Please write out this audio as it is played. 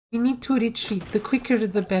We need to retreat. The quicker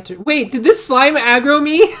the better. Wait, did this slime aggro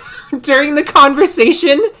me during the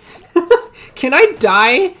conversation? Can I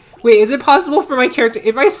die? Wait, is it possible for my character...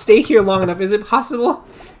 If I stay here long enough, is it possible?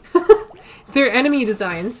 They're enemy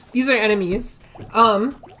designs. These are enemies.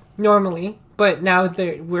 Normally. But now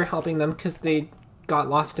we're helping them because they got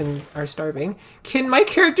lost and are starving. Can my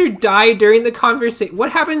character die during the conversation?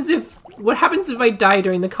 What happens if I die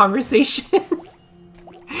during the conversation?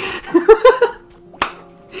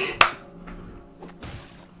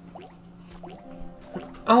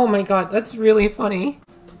 Oh my god, that's really funny.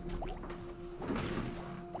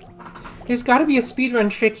 There's gotta be a speedrun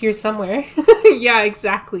trick here somewhere. Yeah,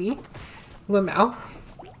 exactly. Lamau.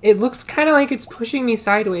 It looks kind of like it's pushing me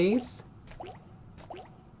sideways.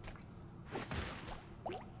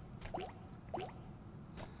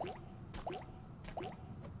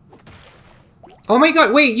 Oh my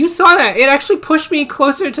god, wait, you saw that! It actually pushed me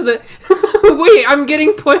closer to the... Wait, I'm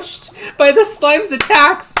getting pushed by the slime's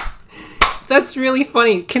attacks! That's really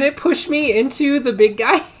funny. Can it push me into the big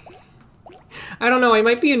guy? I don't know, I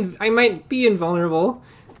might be invulnerable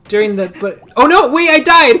during the... But... Oh no, wait, I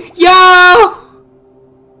died! Yo!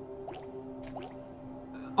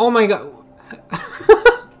 Oh my god.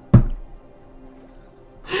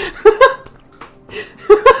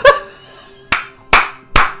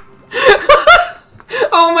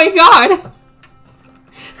 Oh my god!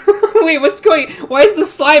 Wait, what's going... Why is the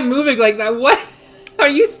slime moving like that? What? Are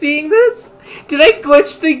you seeing this? Did I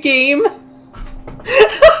glitch the game?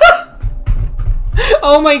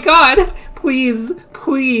 Oh my god! Please,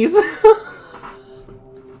 please.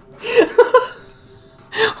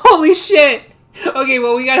 Holy shit! Okay,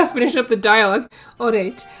 well, we gotta finish up the dialogue.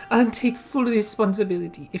 Alright, I'll take full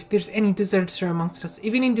responsibility. If there's any deserter amongst us,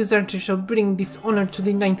 if any deserter shall bring dishonor to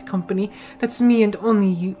the Ninth Company, that's me and only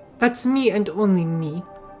you. That's me and only me.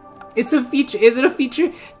 It's a feature. Is it a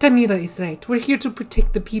feature? Danila is right. We're here to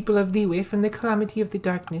protect the people of Liyue from the calamity of the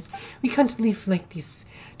darkness. We can't live like this.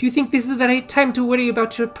 Do you think this is the right time to worry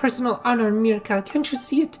about your personal honor, Mirka? Can't you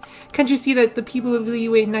see it? Can't you see that the people of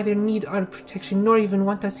Liyue neither need our protection nor even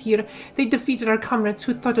want us here? They defeated our comrades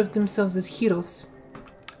who thought of themselves as heroes.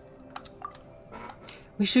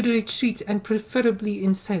 We should retreat, and preferably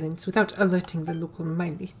in silence, without alerting the local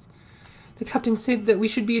Mylith. The captain said that we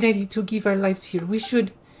should be ready to give our lives here. We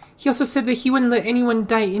should... He also said that he wouldn't let anyone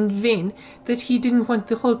die in vain, that he didn't want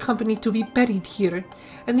the whole company to be buried here.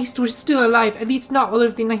 At least we're still alive. At least not all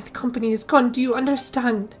of the Ninth Company is gone. Do you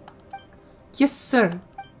understand? Yes, sir.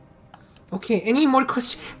 Okay, any more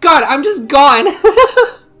questions? God, I'm just gone!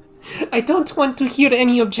 I don't want to hear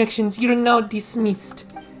any objections. You're now dismissed.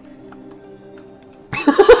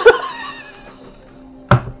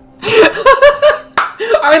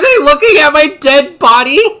 Are they looking at my dead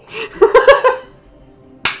body?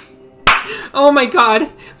 Oh my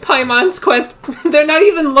god, Paimon's quest. They're not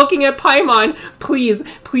even looking at Paimon. Please,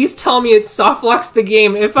 please tell me it softlocks the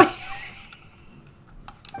game if I...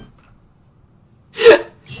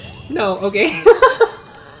 No, okay.